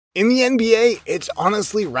In the NBA, it's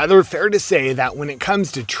honestly rather fair to say that when it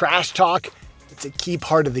comes to trash talk, it's a key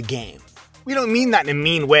part of the game. We don't mean that in a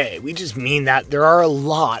mean way, we just mean that there are a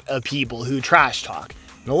lot of people who trash talk,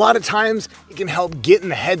 and a lot of times it can help get in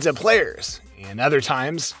the heads of players, and other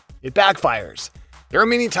times it backfires. There are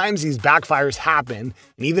many times these backfires happen,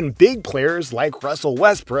 and even big players like Russell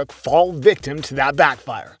Westbrook fall victim to that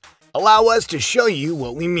backfire. Allow us to show you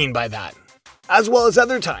what we mean by that, as well as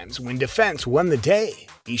other times when defense won the day.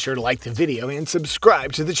 Be sure to like the video and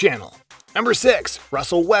subscribe to the channel. Number 6.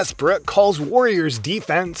 Russell Westbrook calls Warriors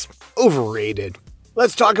defense overrated.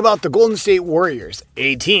 Let's talk about the Golden State Warriors,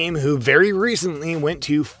 a team who very recently went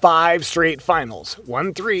to 5 straight finals,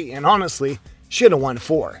 won 3, and honestly, should have won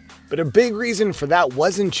 4. But a big reason for that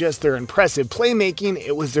wasn't just their impressive playmaking,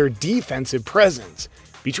 it was their defensive presence.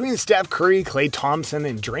 Between Steph Curry, Klay Thompson,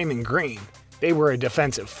 and Draymond Green, they were a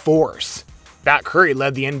defensive force. That Curry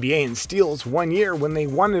led the NBA in steals one year when they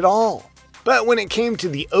won it all. But when it came to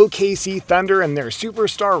the OKC Thunder and their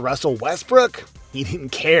superstar Russell Westbrook, he didn't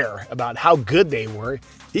care about how good they were.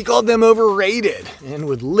 He called them overrated and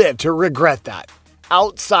would live to regret that,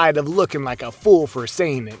 outside of looking like a fool for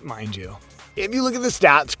saying it, mind you. If you look at the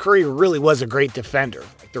stats, Curry really was a great defender,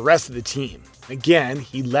 like the rest of the team. Again,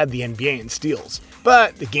 he led the NBA in steals.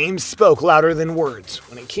 But the game spoke louder than words.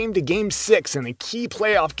 When it came to Game 6 in a key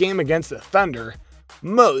playoff game against the Thunder,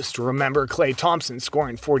 most remember Klay Thompson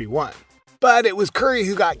scoring 41. But it was Curry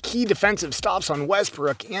who got key defensive stops on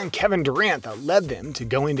Westbrook and Kevin Durant that led them to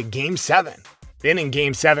go into Game 7. Then in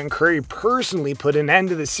Game 7, Curry personally put an end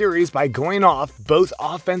to the series by going off both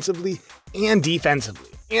offensively and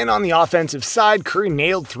defensively. And on the offensive side, Curry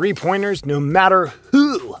nailed 3-pointers no matter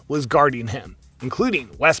who was guarding him,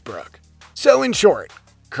 including Westbrook. So in short,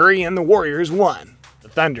 Curry and the Warriors won. The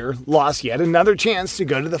Thunder lost yet another chance to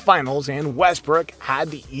go to the finals, and Westbrook had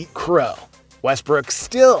to eat crow. Westbrook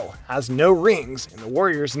still has no rings, and the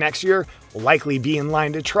Warriors next year will likely be in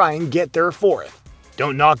line to try and get their 4th.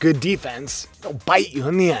 Don't knock good defense, they'll bite you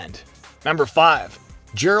in the end. Number 5.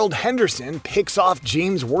 Gerald Henderson picks off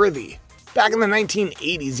James Worthy. Back in the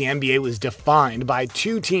 1980s, the NBA was defined by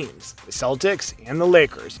 2 teams, the Celtics and the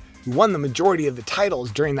Lakers, who won the majority of the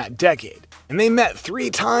titles during that decade. And they met 3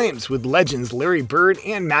 times, with legends Larry Bird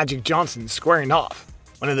and Magic Johnson squaring off.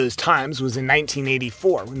 One of those times was in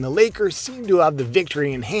 1984, when the Lakers seemed to have the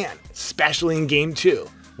victory in hand, especially in Game 2,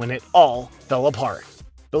 when it all fell apart.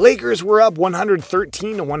 The Lakers were up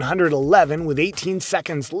 113-111 with 18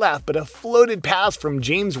 seconds left, but a floated pass from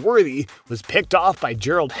James Worthy was picked off by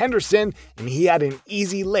Gerald Henderson, and he had an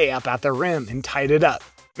easy layup at the rim and tied it up.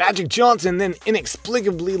 Magic Johnson then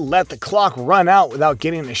inexplicably let the clock run out without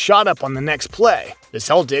getting a shot up on the next play. The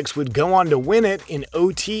Celtics would go on to win it in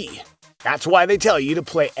OT. That's why they tell you to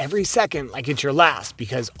play every second like it's your last,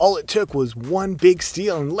 because all it took was one big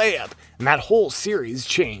steal and layup, and that whole series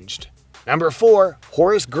changed. Number 4,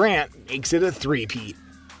 Horace Grant makes it a 3-peat.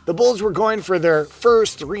 The Bulls were going for their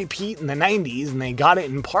first 3-peat in the 90s, and they got it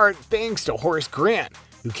in part thanks to Horace Grant,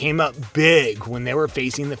 who came up big when they were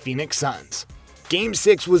facing the Phoenix Suns. Game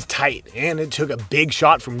 6 was tight, and it took a big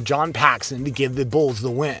shot from John Paxson to give the Bulls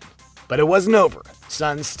the win. But it wasn't over. The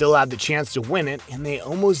Suns still had the chance to win it, and they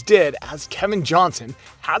almost did, as Kevin Johnson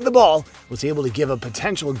had the ball, was able to give a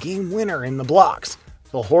potential game winner in the blocks.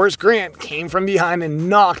 So Horace Grant came from behind and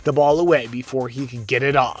knocked the ball away before he could get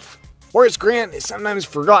it off. Horace Grant is sometimes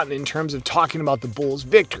forgotten in terms of talking about the Bulls'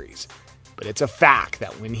 victories, but it's a fact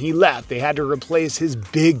that when he left, they had to replace his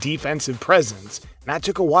big defensive presence, and that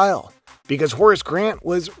took a while, because Horace Grant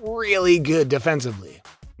was really good defensively.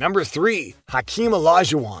 Number 3. Hakeem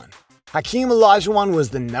Olajuwon. Hakeem Olajuwon was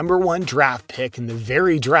the number 1 draft pick in the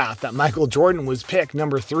very draft that Michael Jordan was picked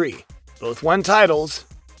number 3. Both won titles,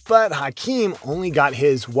 but Hakeem only got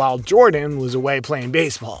his while Jordan was away playing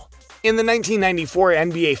baseball. In the 1994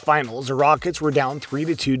 NBA Finals, the Rockets were down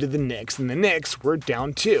 3-2 to the Knicks, and the Knicks were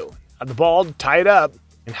down 2. Had the ball tied up,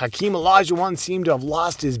 and Hakeem Olajuwon seemed to have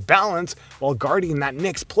lost his balance while guarding that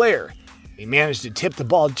Knicks player. He managed to tip the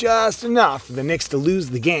ball just enough for the Knicks to lose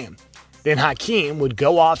the game. Then Hakeem would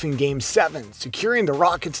go off in Game 7, securing the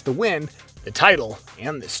Rockets the win, the title,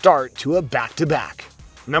 and the start to a back-to-back.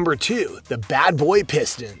 Number 2. The Bad Boy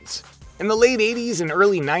Pistons. In the late 80s and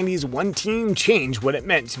early 90s, one team changed what it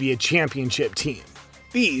meant to be a championship team.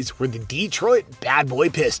 These were the Detroit Bad Boy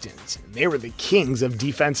Pistons, and they were the kings of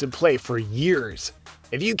defensive play for years.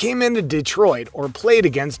 If you came into Detroit or played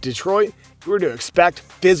against Detroit, you were to expect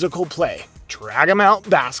physical play, drag 'em out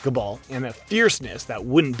basketball, and a fierceness that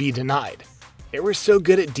wouldn't be denied. They were so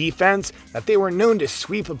good at defense that they were known to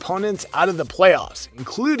sweep opponents out of the playoffs,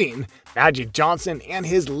 including Magic Johnson and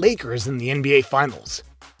his Lakers in the NBA Finals.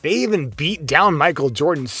 They even beat down Michael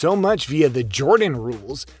Jordan so much via the Jordan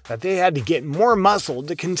rules that they had to get more muscle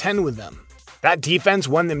to contend with them. That defense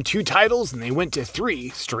won them 2 titles and they went to 3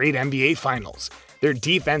 straight NBA finals. Their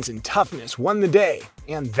defense and toughness won the day,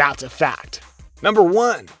 and that's a fact. Number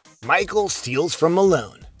 1. Michael steals from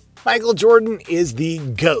Malone. Michael Jordan is the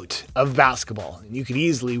GOAT of basketball, and you could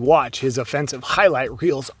easily watch his offensive highlight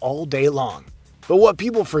reels all day long. But what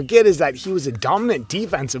people forget is that he was a dominant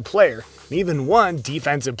defensive player and even won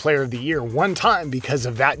Defensive Player of the Year 1 time because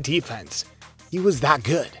of that defense. He was that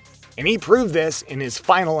good. And he proved this in his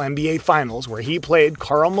final NBA Finals where he played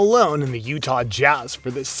Karl Malone in the Utah Jazz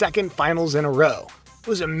for the 2nd finals in a row. It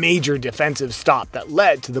was a major defensive stop that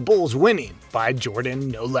led to the Bulls winning, by Jordan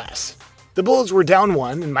no less. The Bulls were down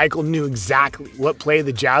 1 and Michael knew exactly what play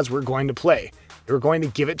the Jazz were going to play. They were going to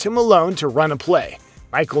give it to Malone to run a play.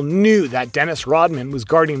 Michael knew that Dennis Rodman was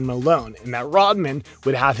guarding Malone and that Rodman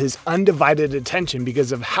would have his undivided attention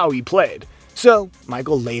because of how he played. So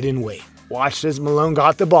Michael laid in wait, watched as Malone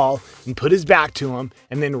got the ball and put his back to him,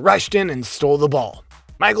 and then rushed in and stole the ball.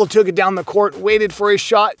 Michael took it down the court, waited for his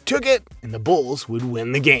shot, took it, and the Bulls would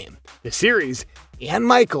win the game, the series, and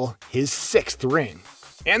Michael his 6th ring.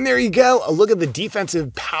 And there you go, a look at the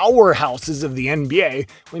defensive powerhouses of the NBA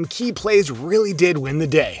when key plays really did win the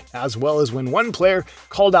day, as well as when one player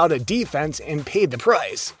called out a defense and paid the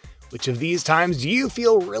price. Which of these times do you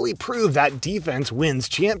feel really prove that defense wins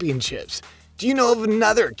championships? Do you know of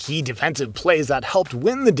another key defensive plays that helped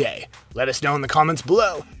win the day? Let us know in the comments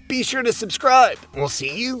below. Be sure to subscribe, and we'll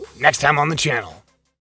see you next time on the channel.